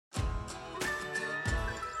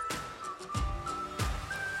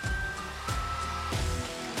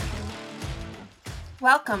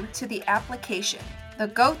Welcome to The Application, the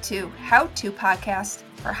go-to how-to podcast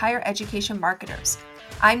for higher education marketers.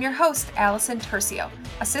 I'm your host, Allison Tercio,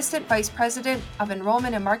 Assistant Vice President of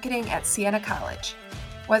Enrollment and Marketing at Siena College.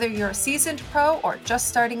 Whether you're a seasoned pro or just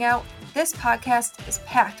starting out, this podcast is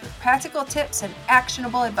packed with practical tips and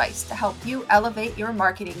actionable advice to help you elevate your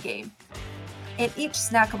marketing game. In each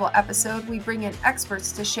snackable episode, we bring in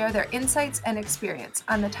experts to share their insights and experience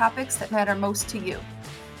on the topics that matter most to you.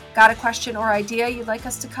 Got a question or idea you'd like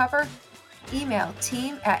us to cover? Email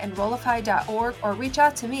team@enrollify.org or reach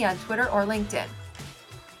out to me on Twitter or LinkedIn.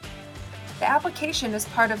 The application is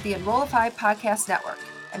part of the Enrollify Podcast Network,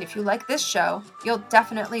 and if you like this show, you'll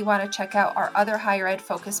definitely want to check out our other higher ed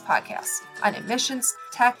focused podcasts on admissions,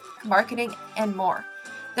 tech, marketing, and more.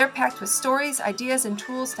 They're packed with stories, ideas, and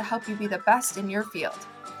tools to help you be the best in your field.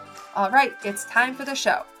 All right, it's time for the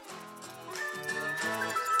show.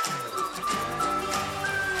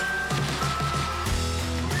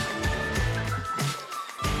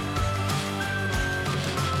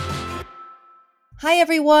 Hi,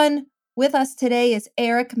 everyone. With us today is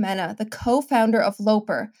Eric Mena, the co-founder of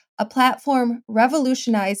Loper, a platform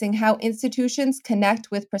revolutionizing how institutions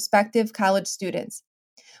connect with prospective college students.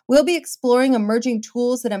 We'll be exploring emerging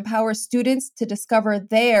tools that empower students to discover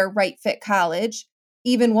their right fit college,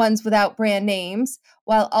 even ones without brand names,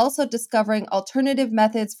 while also discovering alternative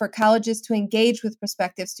methods for colleges to engage with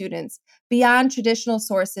prospective students beyond traditional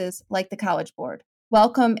sources like the College Board.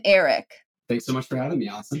 Welcome, Eric. Thanks so much for having me,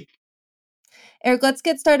 Allison. Eric, let's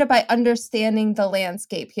get started by understanding the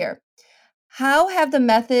landscape here. How have the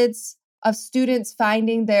methods of students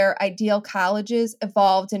finding their ideal colleges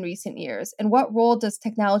evolved in recent years? And what role does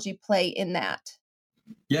technology play in that?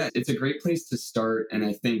 Yeah, it's a great place to start. And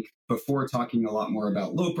I think before talking a lot more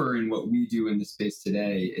about Loper and what we do in the space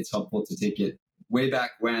today, it's helpful to take it way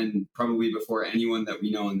back when, probably before anyone that we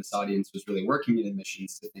know in this audience was really working in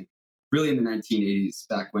admissions, to think really in the 1980s,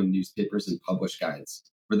 back when newspapers and publish guides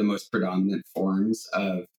were the most predominant forms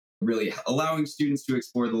of really allowing students to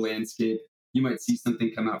explore the landscape. You might see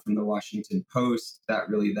something come out from the Washington Post that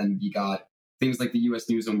really then begot things like the U.S.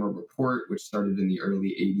 News and World Report, which started in the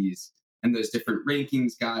early 80s, and those different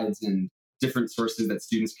rankings guides and different sources that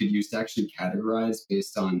students could use to actually categorize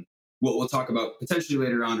based on what we'll talk about potentially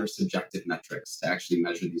later on are subjective metrics to actually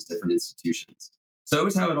measure these different institutions. So that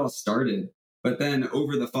was how it all started. But then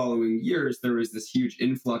over the following years, there was this huge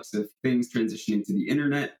influx of things transitioning to the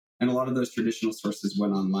internet, and a lot of those traditional sources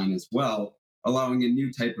went online as well, allowing a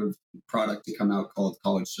new type of product to come out called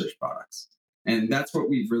college search products. And that's what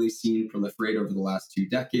we've really seen proliferate over the last 2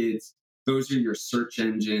 decades. Those are your search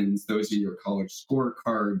engines. Those are your college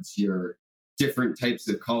scorecards, your different types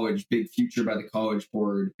of college, big future by the College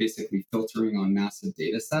Board, basically filtering on massive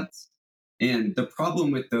data sets. And the problem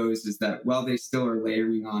with those is that while they still are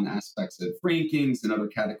layering on aspects of rankings and other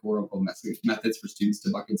categorical methods for students to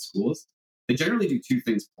bucket schools, they generally do 2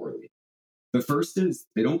 things poorly. The first is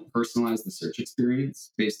they don't personalize the search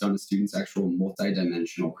experience based on a student's actual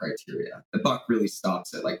multidimensional criteria. The buck really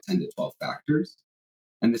stops at like 10 to 12 factors.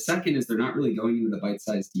 And the second is they're not really going into the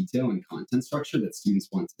bite-sized detail and content structure that students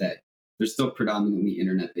want today. They're still predominantly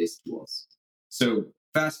internet-based tools. So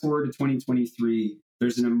fast forward to 2023,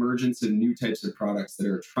 there's an emergence of new types of products that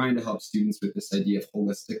are trying to help students with this idea of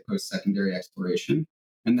holistic post-secondary exploration.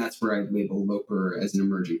 And that's where I label Loper as an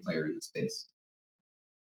emerging player in the space.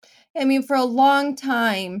 I mean, for a long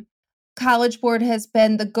time, College Board has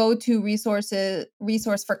been the go-to resource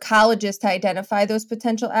for colleges to identify those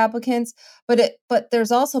potential applicants. But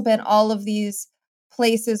there's also been all of these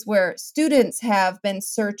places where students have been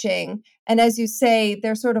searching. And as you say,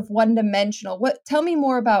 they're sort of one-dimensional. Tell me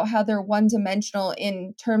more about how they're one-dimensional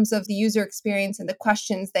in terms of the user experience and the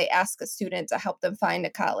questions they ask a student to help them find a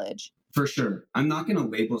college. For sure. I'm not going to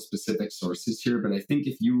label specific sources here, but I think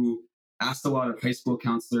if you asked a lot of high school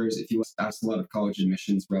counselors, if you asked a lot of college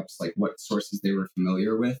admissions reps, like what sources they were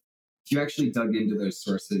familiar with, if you actually dug into those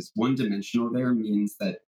sources, one-dimensional there means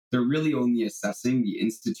that they're really only assessing the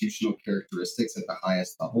institutional characteristics at the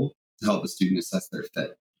highest level to help a student assess their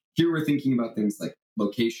fit. Here we're thinking about things like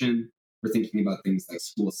location, we're thinking about things like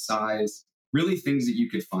school size, really things that you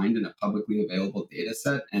could find in a publicly available data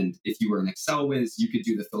set. And if you were an Excel whiz, you could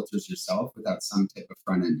do the filters yourself without some type of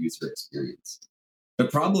front-end user experience. The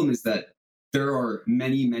problem is that there are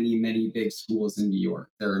many, many, many big schools in New York.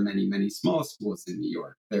 There are many, many small schools in New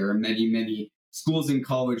York. There are many, many schools in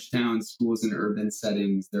college towns, schools in urban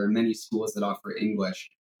settings. There are many schools that offer English.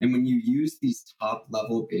 And when you use these top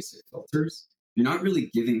level basic filters, you're not really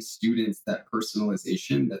giving students that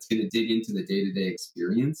personalization that's going to dig into the day-to-day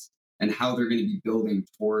experience and how they're going to be building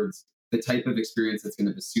towards the type of experience that's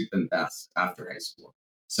going to suit them best after high school.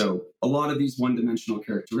 So a lot of these one-dimensional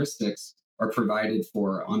characteristics are provided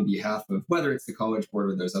for on behalf of whether it's the College Board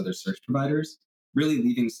or those other search providers, really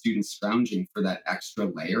leaving students scrounging for that extra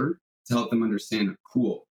layer to help them understand,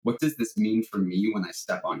 cool, what does this mean for me when I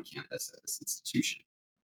step on campus at this institution?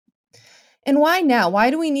 And why now? Why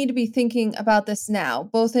do we need to be thinking about this now,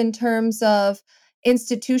 both in terms of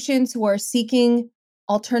institutions who are seeking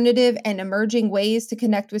alternative and emerging ways to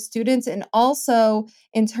connect with students, and also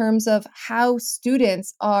in terms of how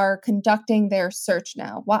students are conducting their search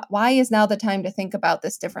now? Why is now the time to think about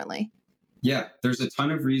this differently? Yeah, there's a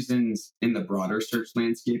ton of reasons in the broader search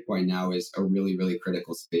landscape why now is a really, really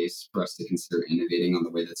critical space for us to consider innovating on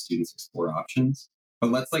the way that students explore options. But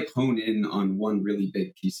let's hone in on one really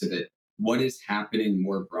big piece of it. What is happening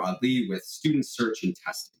more broadly with student search and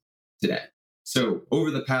testing today? So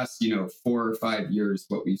over the past, 4 or 5 years,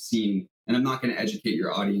 what we've seen, and I'm not going to educate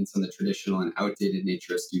your audience on the traditional and outdated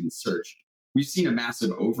nature of student search, we've seen a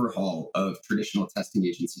massive overhaul of traditional testing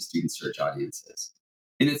agency student search audiences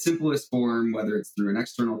in its simplest form, whether it's through an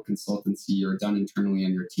external consultancy or done internally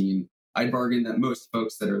on your team. I'd bargain that most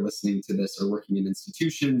folks that are listening to this are working in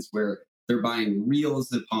institutions where they're buying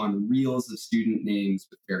reels upon reels of student names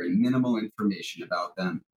with very minimal information about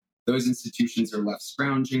them. Those institutions are left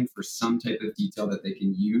scrounging for some type of detail that they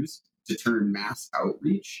can use to turn mass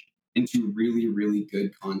outreach into really, really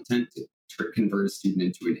good content to convert a student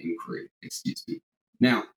into an inquiry.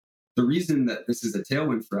 Now, the reason that this is a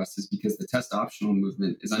tailwind for us is because the test optional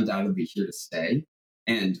movement is undoubtedly here to stay.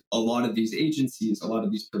 And a lot of these agencies, a lot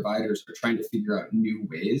of these providers are trying to figure out new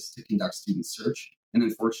ways to conduct student search. And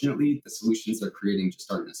unfortunately, the solutions they're creating just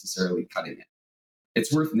aren't necessarily cutting it.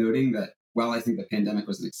 It's worth noting that while I think the pandemic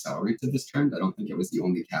was an accelerant to this trend, I don't think it was the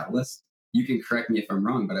only catalyst. You can correct me if I'm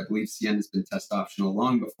wrong, but I believe CN has been test optional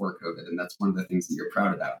long before COVID. And that's one of the things that you're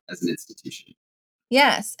proud about as an institution.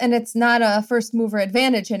 Yes, and it's not a first mover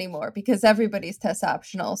advantage anymore because everybody's test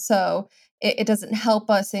optional. So it doesn't help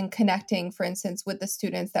us in connecting, for instance, with the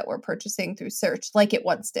students that we're purchasing through search like it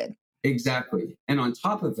once did. Exactly. And on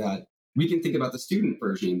top of that, we can think about the student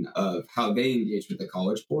version of how they engage with the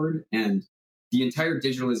College Board and the entire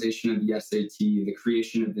digitalization of the SAT, the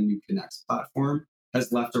creation of the new Connects platform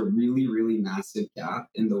has left a really, really massive gap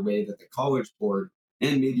in the way that the College Board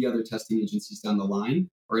and maybe other testing agencies down the line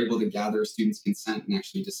are able to gather students' consent and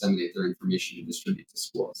actually disseminate their information and distribute to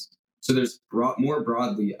schools. So there's more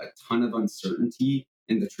broadly a ton of uncertainty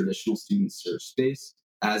in the traditional student search space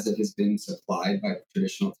as it has been supplied by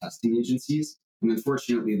traditional testing agencies. And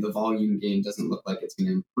unfortunately, the volume gain doesn't look like it's going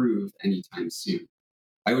to improve anytime soon.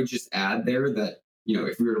 I would just add there that,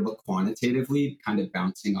 if we were to look quantitatively, kind of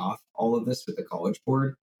bouncing off all of this with the College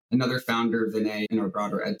Board, another founder, Vinay, in our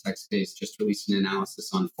broader edtech space, just released an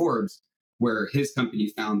analysis on Forbes where his company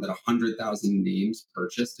found that 100,000 names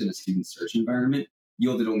purchased in a student search environment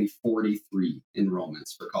yielded only 43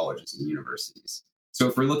 enrollments for colleges and universities. So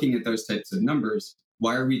if we're looking at those types of numbers,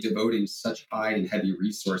 why are we devoting such high and heavy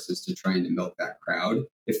resources to trying to milk that crowd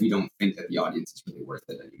if we don't think that the audience is really worth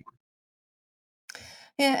it anymore?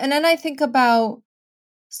 Yeah, and then I think about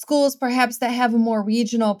schools perhaps that have a more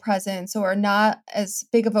regional presence or not as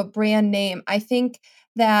big of a brand name. I think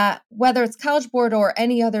that whether it's College Board or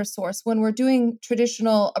any other source, when we're doing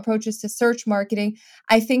traditional approaches to search marketing,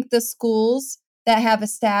 I think the schools that have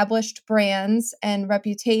established brands and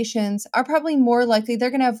reputations are probably more likely,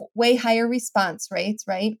 they're going to have way higher response rates,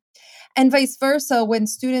 right? And vice versa, when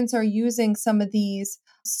students are using some of these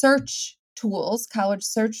search tools, college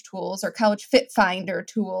search tools or college fit finder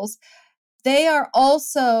tools, they are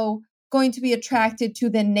also going to be attracted to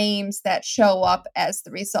the names that show up as the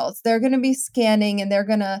results. They're going to be scanning and they're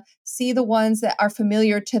going to see the ones that are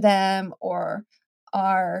familiar to them or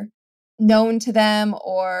are known to them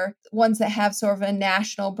or ones that have sort of a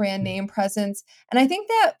national brand name presence. And I think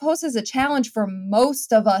that poses a challenge for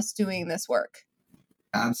most of us doing this work.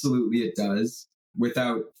 Absolutely, it does.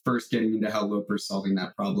 Without first getting into how Loper's solving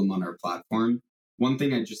that problem on our platform, one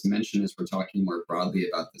thing I just mentioned as we're talking more broadly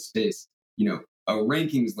about the space, a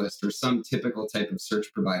rankings list or some typical type of search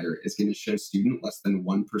provider is going to show student less than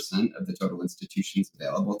 1% of the total institutions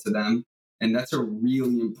available to them. And that's a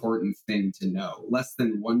really important thing to know. Less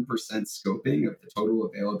than 1% scoping of the total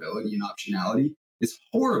availability and optionality is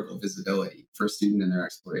horrible visibility for a student in their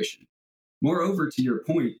exploration. Moreover, to your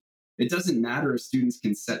point, it doesn't matter if students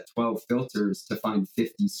can set 12 filters to find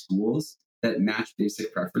 50 schools that match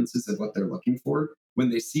basic preferences of what they're looking for. When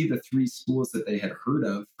they see the 3 schools that they had heard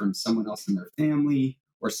of from someone else in their family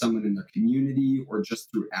or someone in their community or just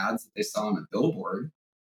through ads that they saw on a billboard,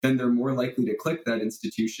 then they're more likely to click that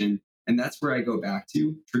institution. And that's where I go back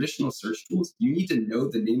to traditional search tools. You need to know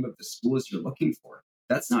the name of the schools you're looking for.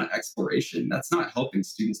 that's not exploration. That's not helping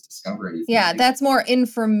students discover anything. Yeah, that's more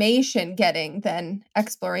information getting than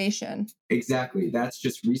exploration. Exactly. That's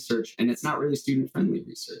just research, and it's not really student-friendly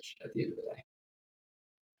research at the end of the day.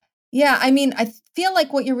 Yeah, I mean, I feel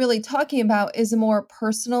like what you're really talking about is a more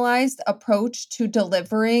personalized approach to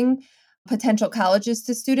delivering potential colleges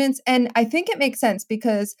to students. And I think it makes sense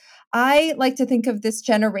because I like to think of this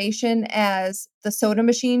generation as the soda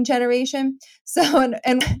machine generation. So,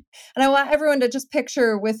 and I want everyone to just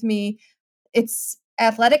picture with me, it's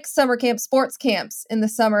athletic summer camp, sports camps in the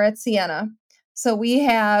summer at Siena. So we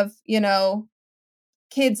have,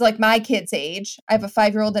 kids like my kids' age. I have a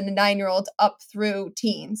 5-year-old and a 9-year-old up through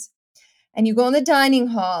teens, and you go in the dining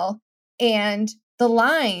hall and the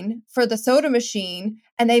line for the soda machine,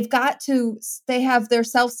 and they have their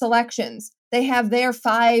self selections. They have their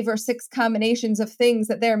 5 or 6 combinations of things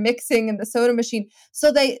that they're mixing in the soda machine.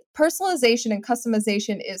 So personalization and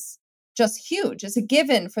customization is just huge. It's a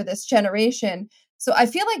given for this generation. So I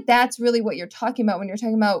feel like that's really what you're talking about when you're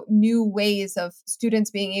talking about new ways of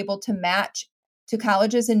students being able to match to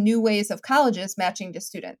colleges and new ways of colleges matching to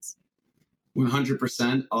students.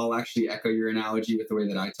 100%. I'll actually echo your analogy with the way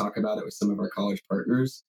that I talk about it with some of our college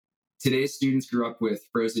partners. Today's students grew up with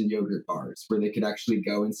frozen yogurt bars where they could actually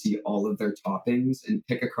go and see all of their toppings and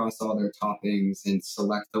pick across all their toppings and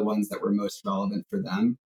select the ones that were most relevant for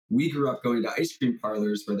them. We grew up going to ice cream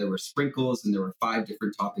parlors where there were sprinkles and there were 5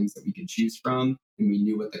 different toppings that we could choose from, and we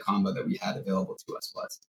knew what the combo that we had available to us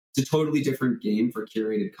was. It's a totally different game for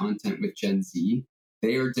curated content with Gen Z.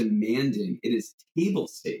 They are demanding, it is table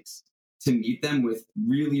stakes to meet them with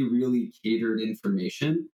really, really catered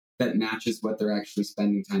information that matches what they're actually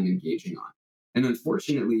spending time engaging on. And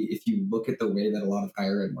unfortunately, if you look at the way that a lot of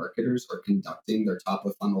higher ed marketers are conducting their top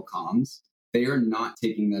of funnel comms, they are not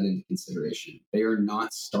taking that into consideration. They are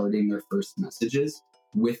not starting their first messages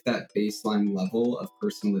with that baseline level of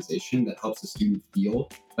personalization that helps a student feel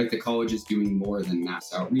like the college is doing more than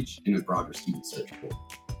mass outreach in a broader student search pool.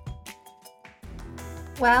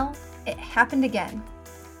 Well, it happened again.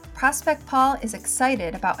 Prospect Paul is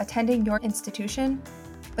excited about attending your institution,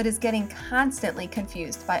 but is getting constantly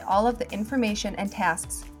confused by all of the information and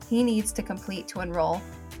tasks he needs to complete to enroll,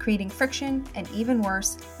 creating friction and, even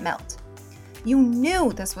worse, melt. You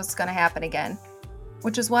knew this was going to happen again,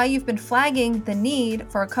 which is why you've been flagging the need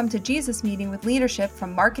for a come to Jesus meeting with leadership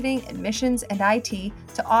from marketing, admissions, and IT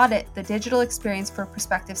to audit the digital experience for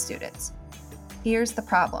prospective students. Here's the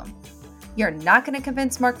problem. You're not going to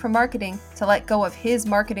convince Mark from marketing to let go of his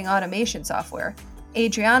marketing automation software.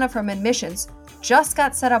 Adriana from admissions just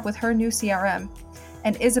got set up with her new CRM,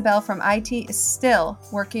 and Isabel from IT is still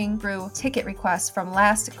working through ticket requests from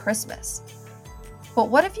last Christmas. But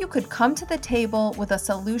what if you could come to the table with a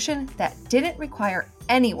solution that didn't require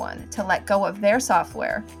anyone to let go of their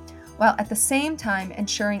software, while at the same time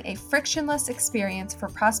ensuring a frictionless experience for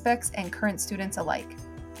prospects and current students alike?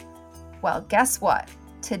 Well, guess what?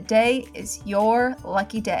 Today is your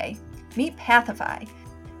lucky day. Meet Pathify,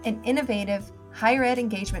 an innovative higher ed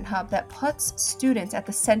engagement hub that puts students at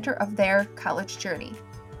the center of their college journey.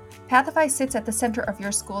 Pathify sits at the center of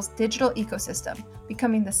your school's digital ecosystem,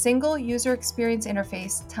 becoming the single user experience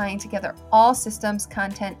interface tying together all systems,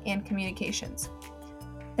 content, and communications.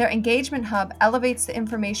 Their engagement hub elevates the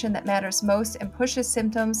information that matters most and pushes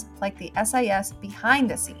symptoms like the SIS behind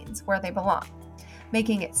the scenes where they belong,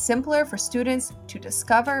 making it simpler for students to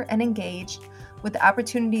discover and engage with the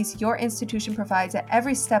opportunities your institution provides at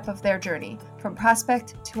every step of their journey, from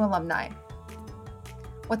prospect to alumni.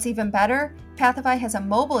 What's even better, Pathify has a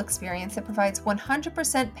mobile experience that provides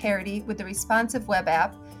 100% parity with the responsive web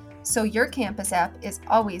app, so your campus app is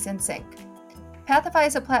always in sync. Pathify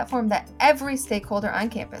is a platform that every stakeholder on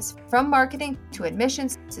campus, from marketing to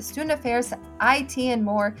admissions to student affairs to IT and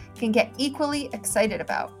more, can get equally excited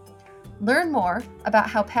about. Learn more about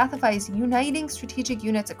how Pathify is uniting strategic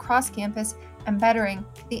units across campus and bettering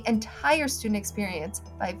the entire student experience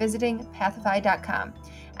by visiting pathify.com.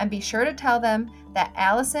 And be sure to tell them that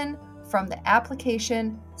Allison from the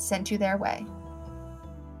application sent you their way.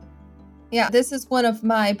 Yeah, this is one of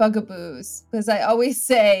my bugaboos, because I always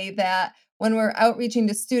say that when we're outreaching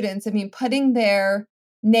to students, putting their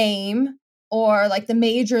name or like the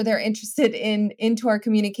major they're interested in into our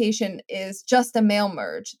communication is just a mail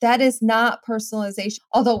merge. That is not personalization,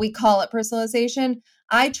 although we call it personalization.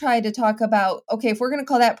 I try to talk about, okay, if we're going to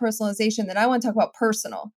call that personalization, then I want to talk about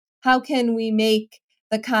personal. How can we make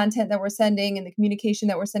the content that we're sending and the communication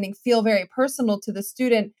that we're sending feel very personal to the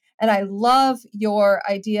student? And I love your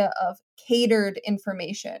idea of catered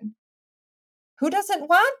information. Who doesn't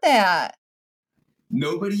want that?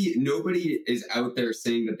 Nobody is out there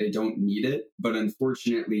saying that they don't need it, but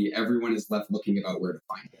unfortunately, everyone is left looking about where to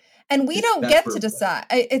find it. And we don't That's get where to we live. decide.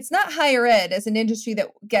 It's not higher ed as an industry that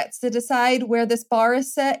gets to decide where this bar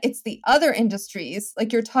is set. It's the other industries,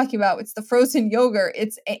 like you're talking about. It's the frozen yogurt.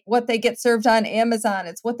 It's what they get served on Amazon.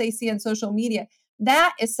 It's what they see on social media.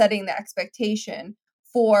 That is setting the expectation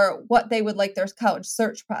for what they would like their college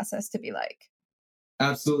search process to be like.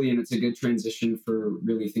 Absolutely. And it's a good transition for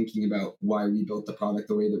really thinking about why we built the product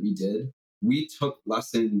the way that we did. We took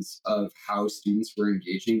lessons of how students were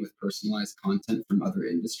engaging with personalized content from other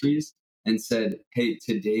industries and said, hey,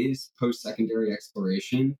 today's post-secondary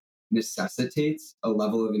exploration necessitates a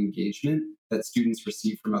level of engagement that students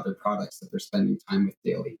receive from other products that they're spending time with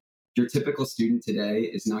daily. Your typical student today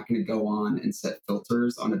is not going to go on and set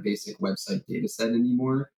filters on a basic website data set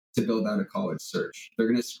anymore to build out a college search. They're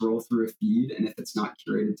going to scroll through a feed, and if it's not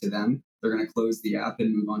curated to them, they're going to close the app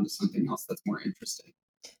and move on to something else that's more interesting.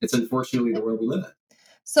 It's unfortunately the world we live in.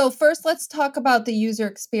 So first, let's talk about the user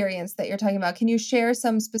experience that you're talking about. Can you share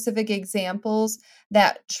some specific examples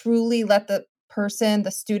that truly let the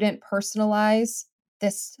student personalize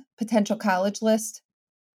this potential college list?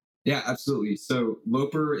 Yeah, absolutely. So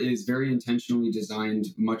Loper is very intentionally designed,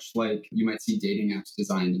 much like you might see dating apps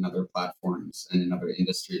designed in other platforms and in other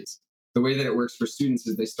industries. The way that it works for students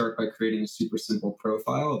is they start by creating a super simple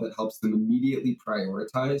profile that helps them immediately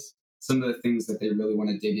prioritize some of the things that they really want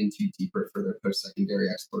to dig into deeper for their post-secondary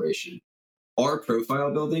exploration. Our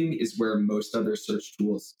profile building is where most other search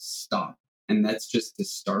tools stop, and that's just to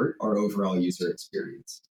start our overall user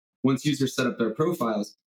experience. Once users set up their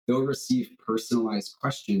profiles, they'll receive personalized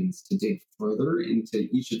questions to dig further into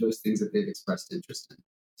each of those things that they've expressed interest in.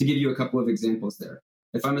 To give you a couple of examples there,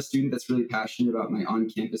 if I'm a student that's really passionate about my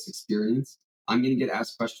on-campus experience, I'm going to get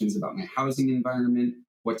asked questions about my housing environment,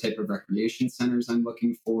 what type of recreation centers I'm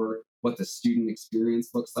looking for, what the student experience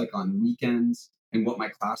looks like on weekends, and what my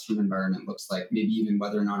classroom environment looks like, maybe even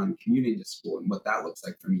whether or not I'm commuting to school and what that looks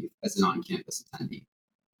like for me as an on-campus attendee.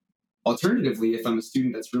 Alternatively, if I'm a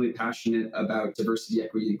student that's really passionate about diversity,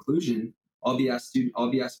 equity, inclusion, I'll be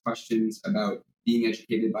asked questions about being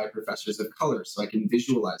educated by professors of color so I can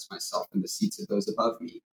visualize myself in the seats of those above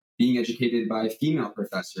me, being educated by female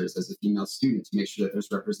professors as a female student to make sure that there's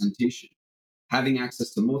representation, having access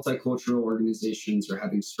to multicultural organizations or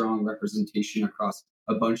having strong representation across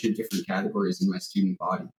a bunch of different categories in my student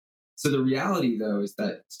body. So the reality, though, is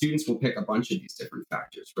that students will pick a bunch of these different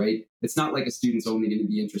factors, right? It's not like a student's only going to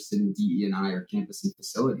be interested in DE&I or campus and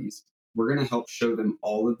facilities. We're going to help show them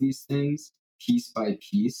all of these things piece by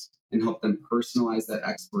piece and help them personalize that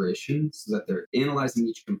exploration so that they're analyzing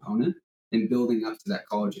each component and building up to that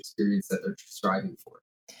college experience that they're striving for.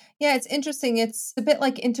 Yeah, it's interesting. It's a bit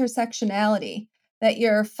like intersectionality, that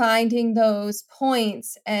you're finding those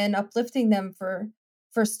points and uplifting them for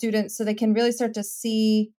students so they can really start to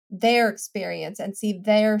see their experience and see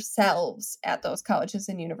their selves at those colleges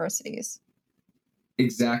and universities.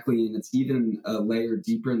 Exactly. And it's even a layer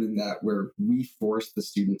deeper than that where we force the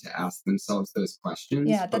student to ask themselves those questions.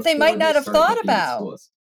 Yeah, that they might not have thought about.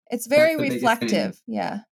 It's very reflective.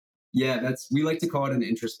 Yeah. Yeah, we like to call it an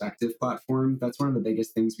introspective platform. That's one of the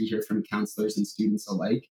biggest things we hear from counselors and students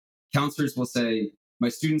alike. Counselors will say, my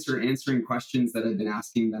students are answering questions that I've been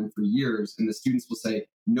asking them for years. And the students will say,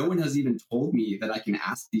 no one has even told me that I can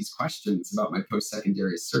ask these questions about my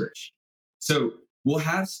post-secondary search. So we'll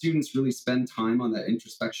have students really spend time on that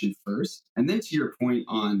introspection first. And then to your point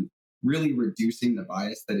on really reducing the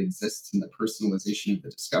bias that exists in the personalization of the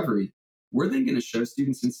discovery, we're then going to show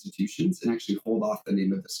students institutions and actually hold off the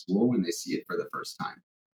name of the school when they see it for the first time.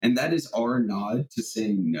 And that is our nod to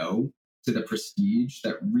saying no to the prestige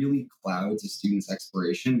that really clouds a student's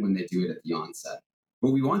exploration when they do it at the onset.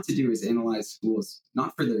 What we want to do is analyze schools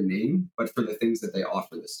not for their name, but for the things that they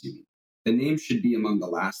offer the student. The name should be among the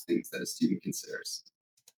last things that a student considers.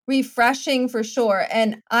 Refreshing for sure.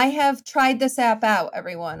 And I have tried this app out,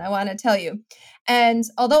 everyone. I want to tell you. And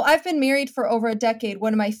although I've been married for over a decade,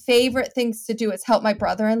 one of my favorite things to do is help my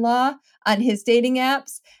brother-in-law on his dating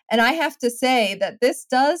apps. And I have to say that this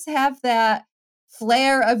does have that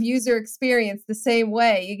flair of user experience the same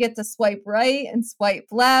way. You get to swipe right and swipe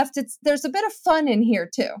left. There's a bit of fun in here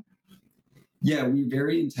too. Yeah, we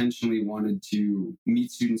very intentionally wanted to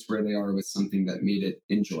meet students where they are with something that made it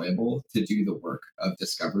enjoyable to do the work of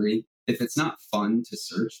discovery. If it's not fun to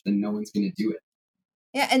search, then no one's going to do it.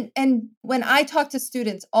 Yeah, and when I talk to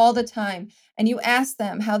students all the time and you ask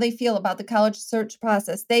them how they feel about the college search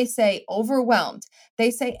process, they say overwhelmed,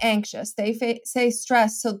 they say anxious, they say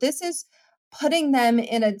stressed. So this is putting them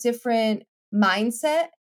in a different mindset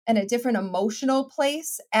and a different emotional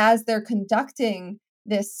place as they're conducting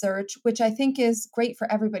this search, which I think is great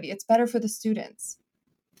for everybody. It's better for the students.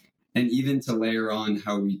 And even to layer on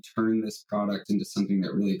how we turn this product into something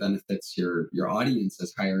that really benefits your audience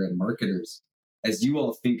as higher ed marketers, as you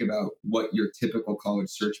all think about what your typical college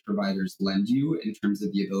search providers lend you in terms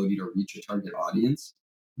of the ability to reach a target audience,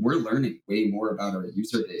 we're learning way more about our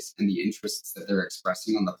user base and the interests that they're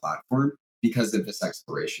expressing on the platform because of this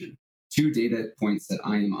exploration. Two data points that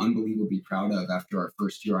I am unbelievably proud of after our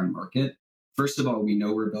first year on market. First of all, we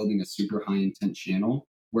know we're building a super high intent channel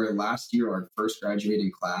where last year, our first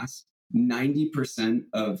graduating class, 90%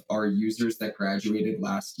 of our users that graduated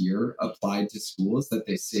last year applied to schools that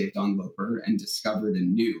they saved on Loper and discovered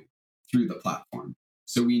and knew through the platform.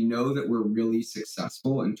 So we know that we're really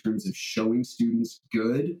successful in terms of showing students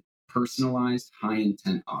good, personalized, high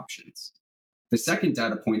intent options. The second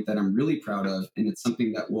data point that I'm really proud of, and it's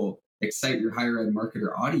something that will excite your higher ed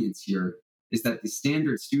marketer audience here, is that the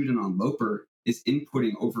standard student on Loper is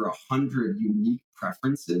inputting over 100 unique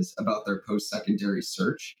preferences about their post-secondary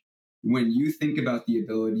search. When you think about the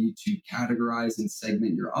ability to categorize and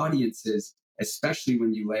segment your audiences, especially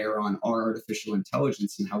when you layer on our artificial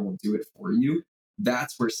intelligence and how we'll do it for you,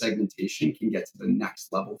 that's where segmentation can get to the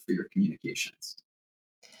next level for your communications.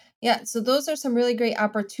 Yeah, so those are some really great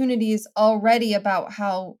opportunities already about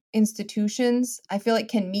how institutions, I feel like,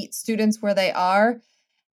 can meet students where they are.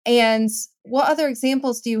 And what other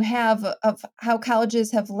examples do you have of how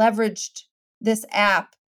colleges have leveraged this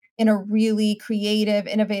app in a really creative,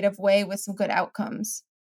 innovative way with some good outcomes?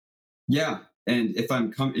 Yeah, and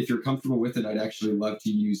if you're comfortable with it, I'd actually love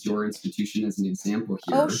to use your institution as an example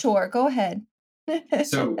Oh, here. sure. Go ahead.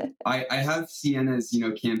 So I have Sienna's,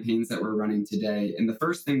 campaigns that we're running today. And the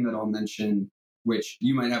first thing that I'll mention, which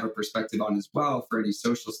you might have a perspective on as well for any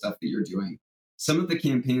social stuff that you're doing, some of the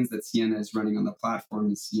campaigns that Sienna is running on the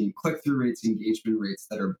platform is seeing click-through rates, engagement rates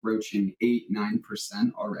that are broaching 8-9%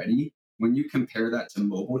 already. When you compare that to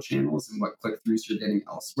mobile channels and what click-throughs you're getting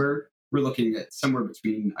elsewhere, we're looking at somewhere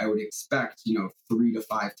between, I would expect, 3 to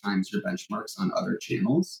 5 times your benchmarks on other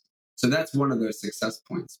channels. So that's one of those success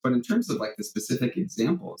points. But in terms of like the specific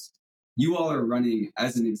examples, you all are running,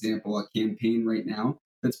 as an example, a campaign right now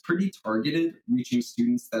that's pretty targeted, reaching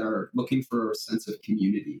students that are looking for a sense of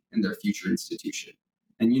community in their future institution.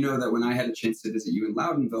 And you know that when I had a chance to visit you in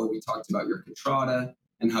Loudonville, we talked about your Contrada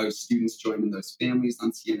and how students join in those families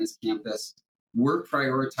on Sienna's campus. We're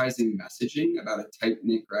prioritizing messaging about a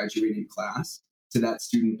tight-knit graduating class to that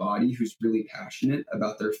student body who's really passionate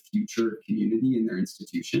about their future community in their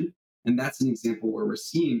institution. And that's an example where we're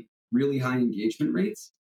seeing really high engagement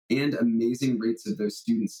rates and amazing rates of those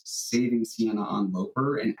students saving Sienna on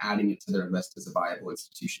Loper and adding it to their list as a viable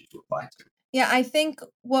institution to apply to. Yeah, I think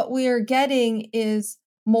what we are getting is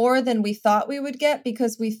more than we thought we would get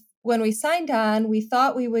because when we signed on, we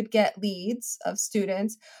thought we would get leads of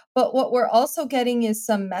students, but what we're also getting is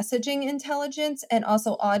some messaging intelligence and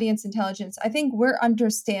also audience intelligence. I think we're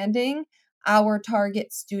understanding our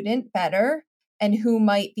target student better and who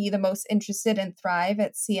might be the most interested and thrive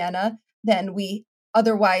at Sienna than we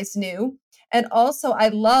otherwise knew. And also, I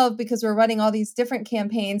love because we're running all these different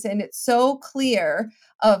campaigns and it's so clear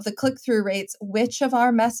of the click-through rates, which of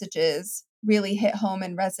our messages really hit home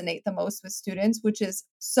and resonate the most with students, which is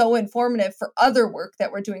so informative for other work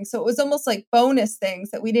that we're doing. So it was almost like bonus things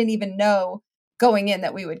that we didn't even know going in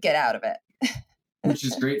that we would get out of it. Which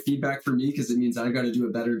is great feedback for me because it means I've got to do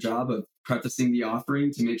a better job of prefacing the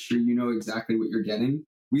offering to make sure you know exactly what you're getting.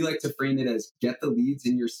 We like to frame it as get the leads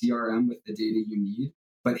in your CRM with the data you need,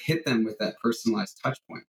 but hit them with that personalized touch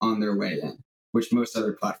point on their way in, which most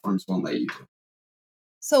other platforms won't let you do.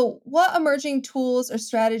 So, what emerging tools or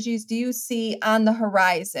strategies do you see on the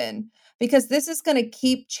horizon? Because this is going to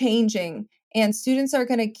keep changing, and students are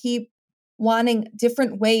going to keep wanting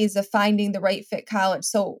different ways of finding the right fit college.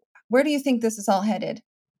 So, where do you think this is all headed?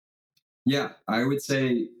 Yeah, I would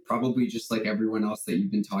say probably just like everyone else that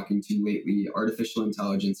you've been talking to lately, artificial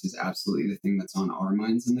intelligence is absolutely the thing that's on our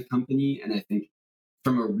minds in the company. And I think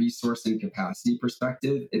from a resource and capacity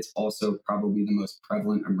perspective, it's also probably the most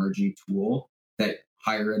prevalent emerging tool that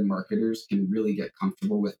higher ed marketers can really get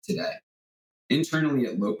comfortable with today. Internally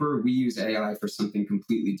at Loper, we use AI for something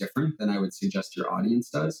completely different than I would suggest your audience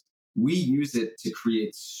does. We use it to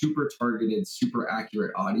create super targeted, super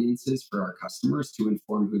accurate audiences for our customers to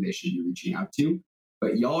inform who they should be reaching out to.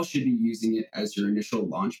 But y'all should be using it as your initial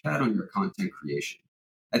launchpad on your content creation.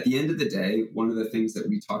 At the end of the day, one of the things that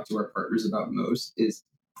we talk to our partners about most is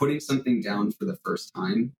putting something down for the first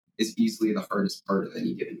time is easily the hardest part of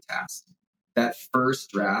any given task. That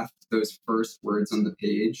first draft, those first words on the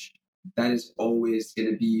page, that is always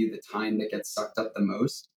going to be the time that gets sucked up the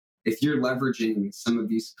most. if you're leveraging some of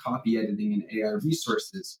these copy editing and AI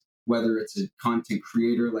resources, whether it's a content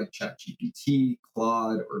creator like ChatGPT,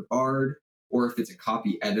 Claude, or Bard, or if it's a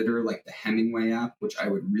copy editor like the Hemingway app, which I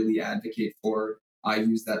would really advocate for. I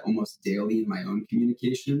use that almost daily in my own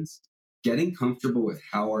communications. Getting comfortable with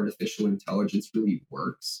how artificial intelligence really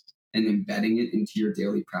works and embedding it into your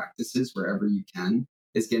daily practices wherever you can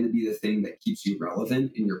is going to be the thing that keeps you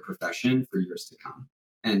relevant in your profession for years to come.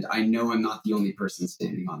 And I know I'm not the only person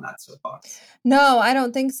standing on that soapbox. No, I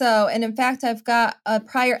don't think so. And in fact, I've got a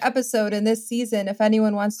prior episode in this season, if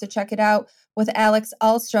anyone wants to check it out, with Alex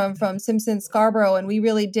Ahlstrom from Simpson Scarborough. And we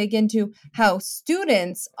really dig into how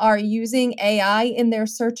students are using AI in their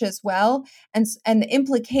search as well, and the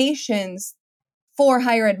implications for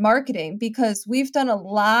higher ed marketing, because we've done a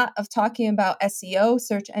lot of talking about SEO,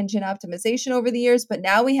 search engine optimization, over the years, but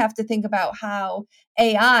now we have to think about how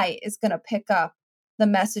AI is going to pick up the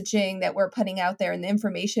messaging that we're putting out there and the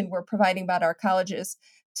information we're providing about our colleges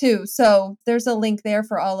too. So there's a link there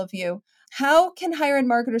for all of you. How can higher ed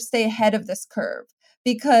marketers stay ahead of this curve?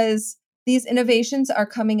 Because these innovations are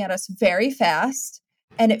coming at us very fast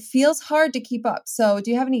and it feels hard to keep up. So do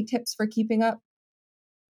you have any tips for keeping up?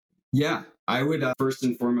 Yeah, I would first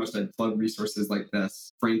and foremost, I'd plug resources like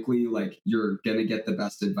this. Frankly, like you're going to get the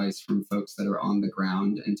best advice from folks that are on the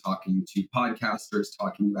ground and talking to podcasters,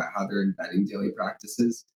 talking about how they're embedding daily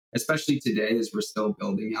practices, especially today as we're still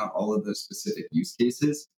building out all of those specific use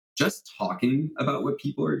cases. Just talking about what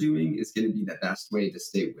people are doing is going to be the best way to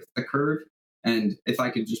stay with the curve. And if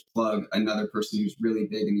I could just plug another person who's really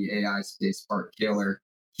big in the AI space, Bart Kaler,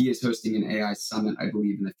 he is hosting an AI summit, I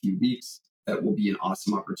believe, in a few weeks. That will be an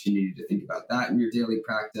awesome opportunity to think about that in your daily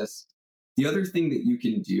practice. The other thing that you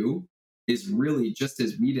can do is really, just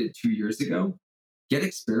as we did 2 years ago, get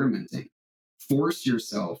experimenting. Force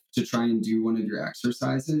yourself to try and do one of your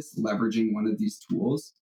exercises, leveraging one of these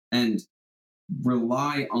tools, and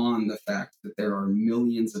rely on the fact that there are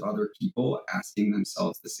millions of other people asking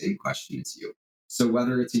themselves the same question as you. So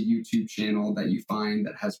whether it's a YouTube channel that you find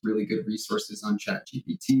that has really good resources on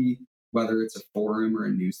ChatGPT, whether it's a forum or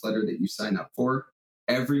a newsletter that you sign up for,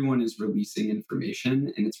 everyone is releasing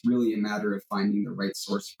information, and it's really a matter of finding the right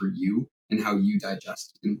source for you and how you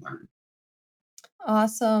digest and learn.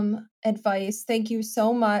 Awesome advice. Thank you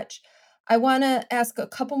so much. I want to ask a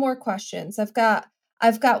couple more questions. I've got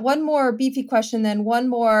one more beefy question, then one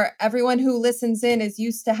more. Everyone who listens in is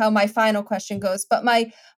used to how my final question goes. But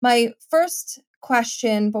my first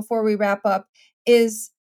question before we wrap up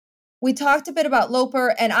is, we talked a bit about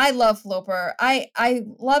Loper, and I love Loper. I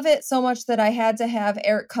love it so much that I had to have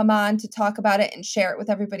Eric come on to talk about it and share it with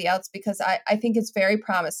everybody else, because I think it's very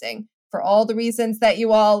promising for all the reasons that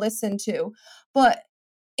you all listen to. But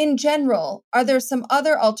in general, are there some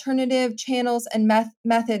other alternative channels and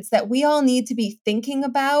methods that we all need to be thinking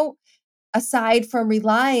about, aside from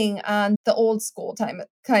relying on the old school time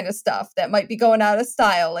kind of stuff that might be going out of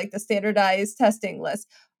style, like the standardized testing list?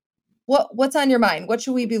 What's on your mind? What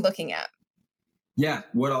should we be looking at? Yeah,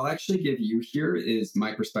 what I'll actually give you here is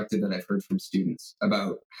my perspective that I've heard from students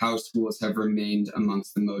about how schools have remained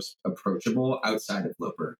amongst the most approachable outside of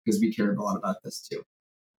Loper, because we care a lot about this too.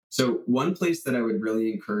 So one place that I would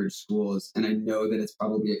really encourage schools, and I know that it's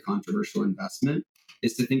probably a controversial investment,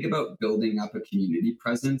 is to think about building up a community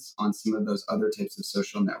presence on some of those other types of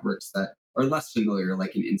social networks that are less familiar,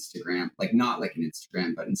 like an Instagram, like not like an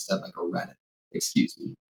Instagram, but instead like a Reddit, excuse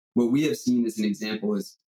me. What we have seen as an example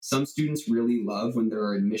is some students really love when there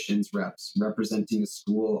are admissions reps representing a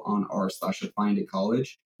school on r/applying to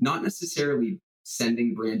college, not necessarily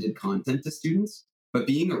sending branded content to students, but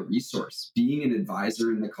being a resource, being an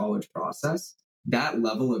advisor in the college process. That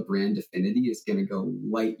level of brand affinity is going to go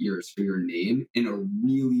light years for your name in a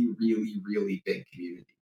really, really, really big community.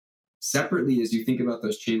 Separately, as you think about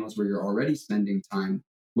those channels where you're already spending time,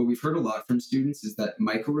 what we've heard a lot from students is that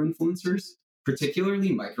micro-influencers,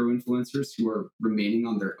 particularly micro-influencers who are remaining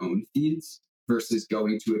on their own feeds versus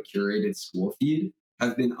going to a curated school feed,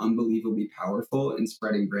 have been unbelievably powerful in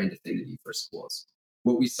spreading brand affinity for schools.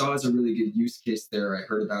 What we saw as a really good use case there, I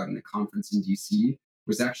heard about in a conference in DC,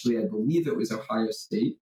 was actually, I believe it was Ohio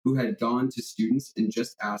State, who had gone to students and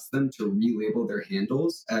just asked them to relabel their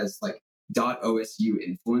handles as like .osu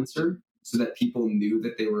influencer, so that people knew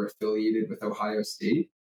that they were affiliated with Ohio State.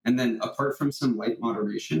 And then apart from some light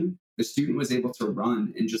moderation, the student was able to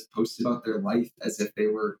run and just post about their life as if they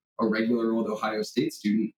were a regular old Ohio State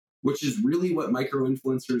student, which is really what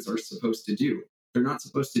micro-influencers are supposed to do. They're not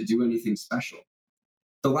supposed to do anything special.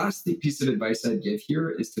 The last piece of advice I'd give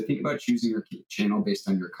here is to think about choosing your channel based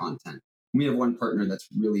on your content. We have one partner that's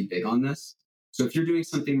really big on this. So if you're doing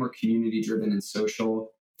something more community-driven and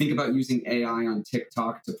social, Think about using AI on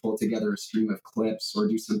TikTok to pull together a stream of clips or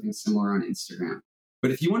do something similar on Instagram. But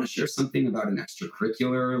if you want to share something about an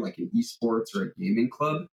extracurricular, like an esports or a gaming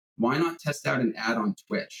club, why not test out an ad on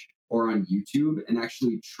Twitch or on YouTube and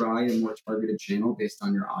actually try a more targeted channel based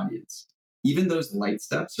on your audience? Even those light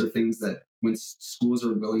steps are things that when schools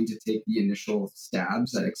are willing to take the initial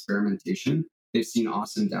stabs at experimentation, they've seen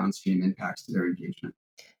awesome downstream impacts to their engagement.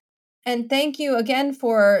 And thank you again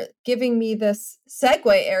for giving me this segue,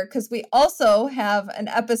 Eric, because we also have an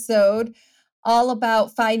episode all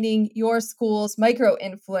about finding your school's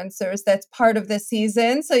micro-influencers that's part of this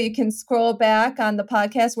season. So you can scroll back on the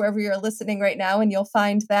podcast wherever you're listening right now, and you'll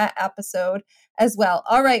find that episode as well.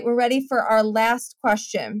 All right, we're ready for our last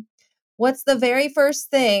question. What's the very first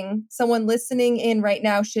thing someone listening in right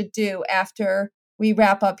now should do after we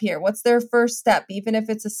wrap up here? What's their first step, even if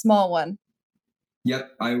it's a small one?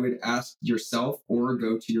 Yep, I would ask yourself or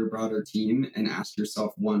go to your broader team and ask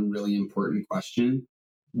yourself one really important question.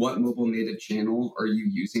 What mobile native channel are you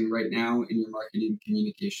using right now in your marketing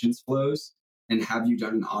communications flows? And have you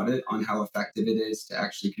done an audit on how effective it is to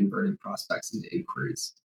actually converting prospects into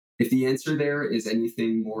inquiries? If the answer there is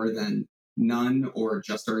anything more than none or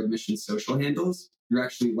just our admissions social handles, you're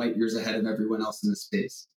actually light years ahead of everyone else in the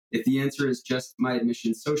space. If the answer is just my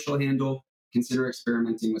admissions social handle, consider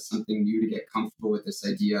experimenting with something new to get comfortable with this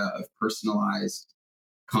idea of personalized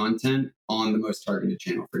content on the most targeted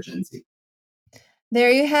channel for Gen Z.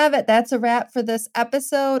 There you have it. That's a wrap for this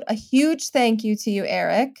episode. A huge thank you to you,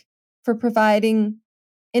 Eric, for providing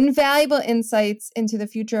invaluable insights into the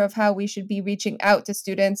future of how we should be reaching out to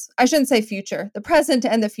students. I shouldn't say future, the present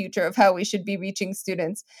and the future of how we should be reaching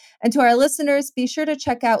students. And to our listeners, be sure to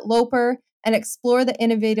check out Loper and explore the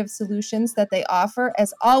innovative solutions that they offer.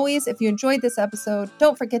 As always, if you enjoyed this episode,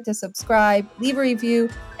 don't forget to subscribe, leave a review,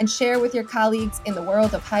 and share with your colleagues in the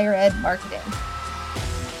world of higher ed marketing.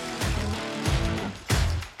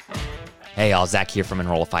 Hey, y'all, Zach here from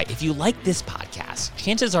Enrollify. If you like this podcast,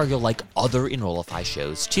 chances are you'll like other Enrollify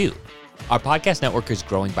shows too. Our podcast network is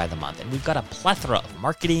growing by the month, and we've got a plethora of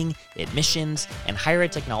marketing, admissions, and higher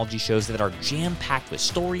ed technology shows that are jam-packed with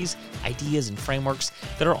stories, ideas, and frameworks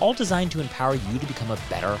that are all designed to empower you to become a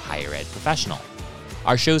better higher ed professional.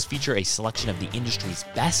 Our shows feature a selection of the industry's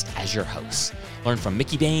best as your hosts. Learn from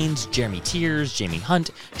Mickey Baines, Jeremy Tiers, Jamie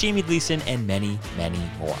Hunt, Jamie Gleason, and many, many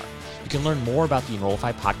more. You can learn more about the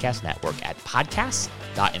Enrollify Podcast Network at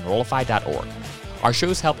podcasts.enrollify.org. Our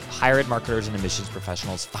shows help higher ed marketers and admissions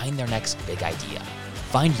professionals find their next big idea.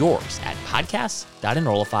 Find yours at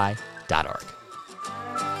podcasts.enrollify.org.